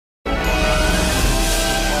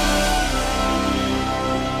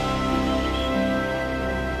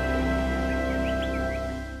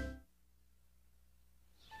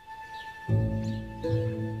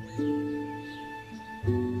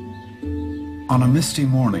On a misty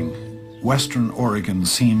morning, western Oregon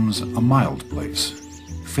seems a mild place,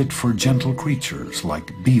 fit for gentle creatures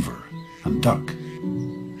like beaver and duck.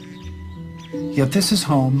 Yet this is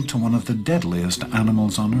home to one of the deadliest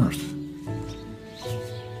animals on Earth.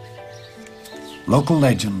 Local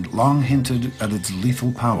legend long hinted at its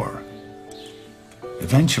lethal power.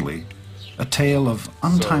 Eventually, a tale of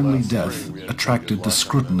untimely death attracted the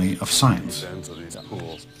scrutiny of science.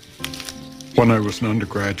 When I was an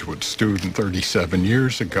undergraduate student 37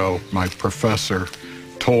 years ago, my professor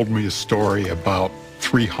told me a story about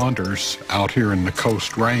 3 hunters out here in the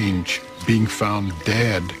Coast Range being found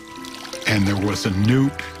dead, and there was a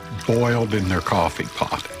newt boiled in their coffee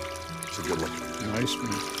pot. It's a good one. Nice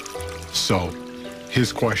one. So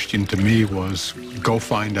his question to me was, go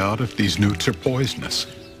find out if these newts are poisonous.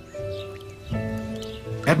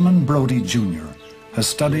 Edmund Brody Jr. has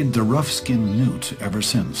studied the rough-skinned newt ever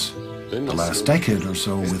since, the last decade or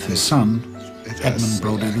so with his son, Edmund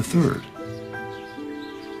Brody III.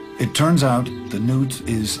 It turns out the newt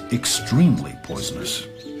is extremely poisonous.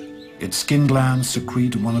 Its skin glands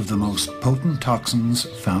secrete one of the most potent toxins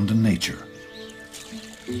found in nature.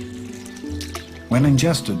 When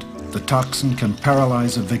ingested, the toxin can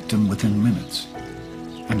paralyze a victim within minutes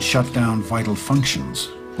and shut down vital functions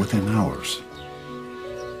within hours.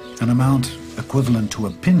 An amount equivalent to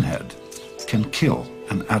a pinhead can kill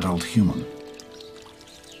an adult human.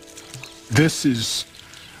 This is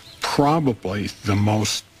probably the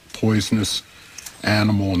most poisonous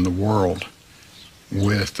animal in the world,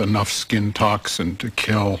 with enough skin toxin to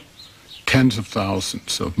kill tens of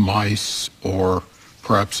thousands of mice or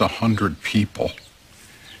perhaps 100 people.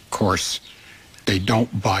 Of course, they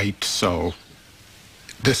don't bite, so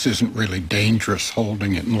this isn't really dangerous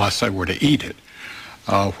holding it unless I were to eat it,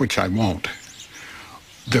 which I won't.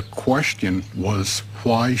 The question was,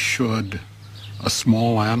 why should a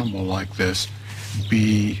small animal like this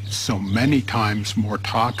be so many times more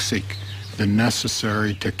toxic than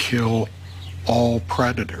necessary to kill all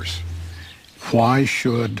predators? Why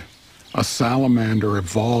should a salamander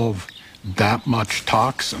evolve that much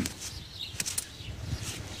toxin?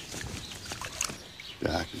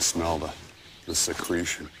 Yeah, I can smell the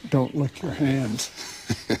secretion. Don't lick your hands.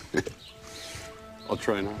 I'll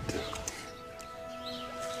try not to.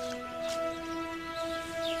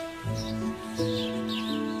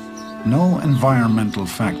 No environmental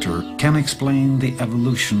factor can explain the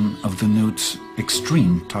evolution of the newt's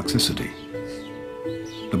extreme toxicity.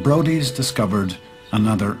 The Brodies discovered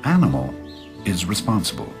another animal is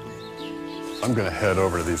responsible. I'm gonna head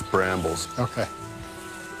over to these brambles. Okay.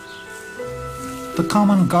 The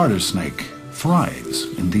common garter snake thrives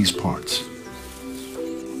in these parts.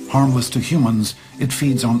 Harmless to humans, it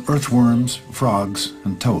feeds on earthworms, frogs,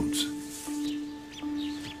 and toads.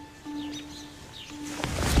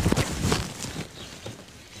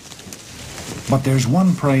 But there's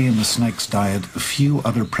one prey in the snake's diet a few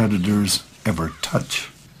other predators ever touch.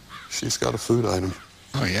 She's got a food item.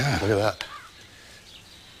 Oh, yeah. Look at that.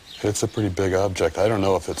 It's a pretty big object. I don't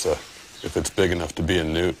know if it's big enough to be a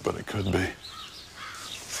newt, but it could be.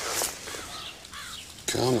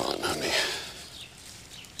 Come on, honey.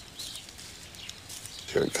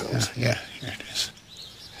 Here it comes. Yeah, here it is.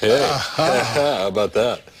 Hey, how about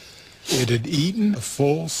that? It had eaten a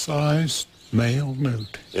full-sized male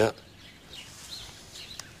newt. Yeah.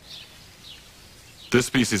 This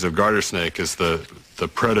species of garter snake is the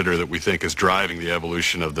predator that we think is driving the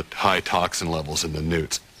evolution of the high toxin levels in the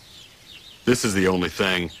newts. This is the only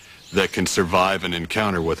thing that can survive an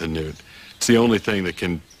encounter with a newt. It's the only thing that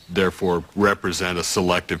can therefore represent a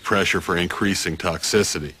selective pressure for increasing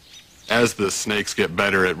toxicity. As the snakes get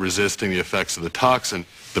better at resisting the effects of the toxin,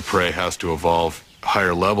 the prey has to evolve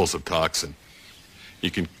higher levels of toxin. You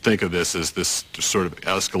can think of this as this sort of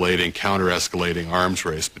escalating, counter-escalating arms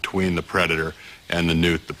race between the predator and the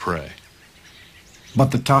newt, the prey.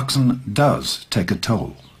 But the toxin does take a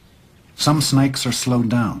toll. Some snakes are slowed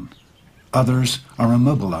down. Others are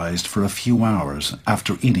immobilized for a few hours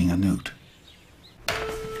after eating a newt.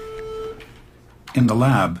 In the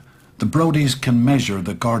lab, the Brodies can measure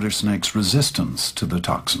the garter snake's resistance to the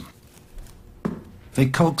toxin. They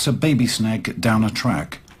coax a baby snake down a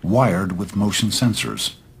track wired with motion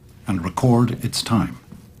sensors and record its time.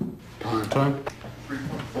 Time?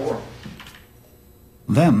 3.4.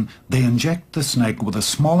 Then they inject the snake with a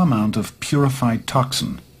small amount of purified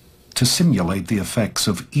toxin to simulate the effects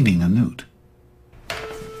of eating a newt.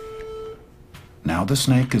 Now the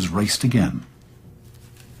snake is raced again.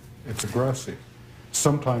 It's aggressive.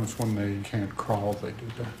 Sometimes when they can't crawl, they do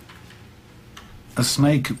that. A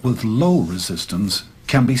snake with low resistance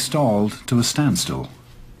can be stalled to a standstill.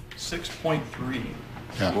 6.3.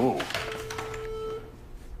 Yeah. Whoa.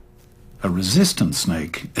 A resistant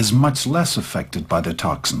snake is much less affected by the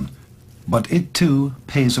toxin, but it too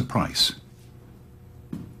pays a price.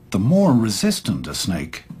 The more resistant a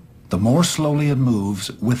snake, the more slowly it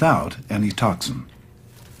moves without any toxin.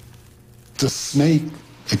 The snake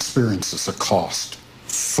experiences a cost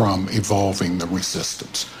from evolving the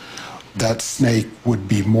resistance. That snake would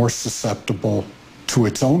be more susceptible to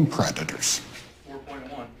its own predators.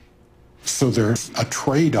 4.1. So there's a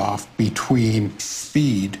trade-off between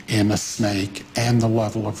speed in a snake and the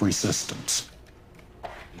level of resistance.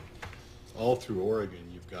 All through Oregon,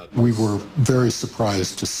 you've got... We were very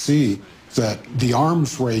surprised to see that the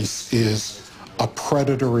arms race is a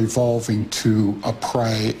predator evolving to a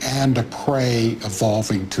prey and a prey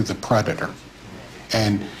evolving to the predator.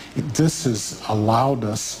 And this has allowed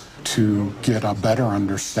us to get a better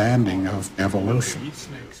understanding of evolution.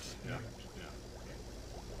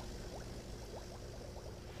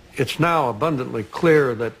 It's now abundantly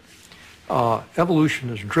clear that evolution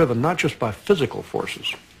is driven not just by physical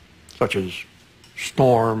forces, such as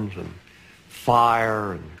storms and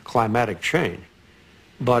fire and climatic change,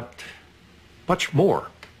 but much more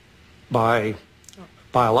by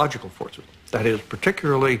biological forces. That is,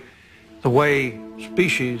 particularly the way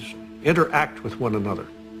species interact with one another,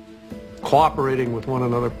 cooperating with one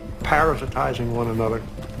another, parasitizing one another,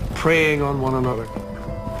 preying on one another.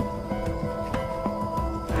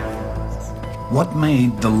 What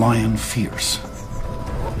made the lion fierce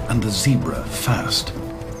and the zebra fast?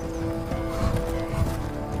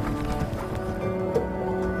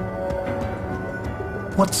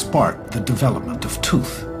 What sparked the development of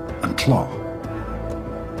tooth and claw?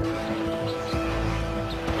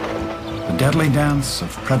 The deadly dance of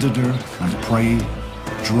predator and prey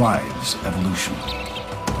drives evolution.